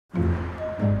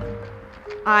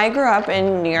I grew up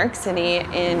in New York City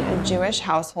in a Jewish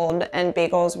household, and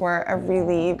bagels were a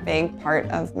really big part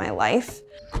of my life.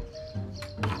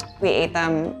 We ate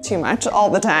them too much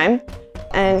all the time.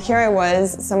 And here I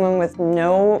was, someone with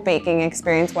no baking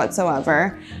experience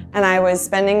whatsoever, and I was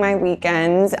spending my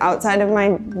weekends outside of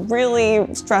my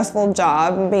really stressful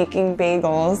job making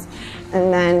bagels.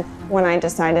 And then when I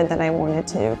decided that I wanted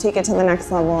to take it to the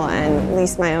next level and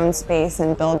lease my own space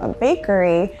and build a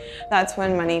bakery, that's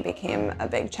when money became a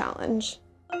big challenge.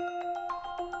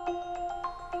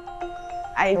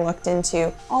 I looked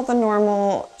into all the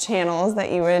normal channels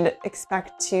that you would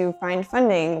expect to find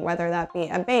funding, whether that be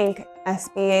a bank,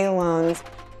 SBA loans,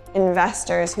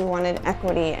 investors who wanted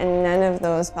equity, and none of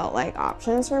those felt like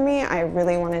options for me. I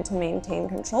really wanted to maintain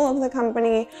control of the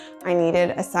company. I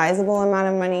needed a sizable amount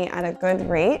of money at a good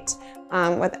rate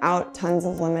without tons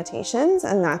of limitations,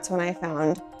 and that's when I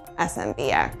found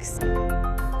SMBX.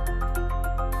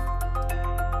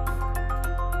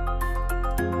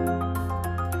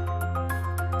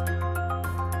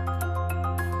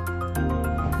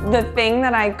 The thing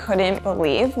that I couldn't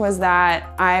believe was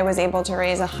that I was able to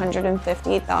raise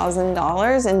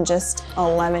 $150,000 in just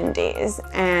 11 days.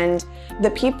 And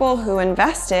the people who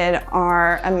invested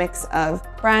are a mix of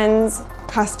friends,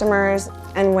 customers,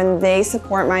 and when they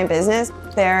support my business,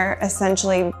 they're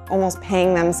essentially almost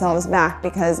paying themselves back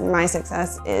because my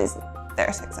success is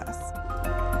their success.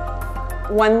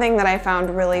 One thing that I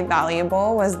found really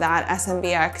valuable was that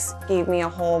SMBX gave me a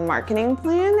whole marketing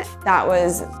plan that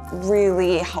was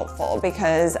really helpful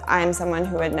because I'm someone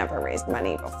who had never raised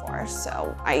money before.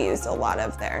 So I used a lot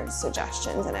of their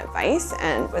suggestions and advice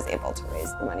and was able to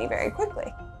raise the money very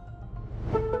quickly.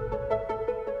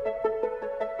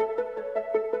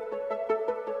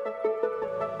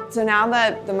 So now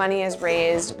that the money is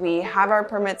raised, we have our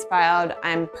permits filed,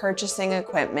 I'm purchasing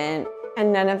equipment,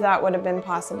 and none of that would have been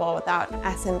possible without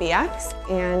SMBX.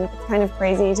 And it's kind of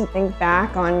crazy to think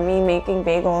back on me making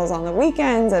bagels on the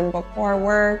weekends and before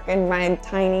work in my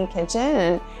tiny kitchen,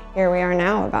 and here we are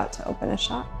now about to open a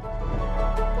shop.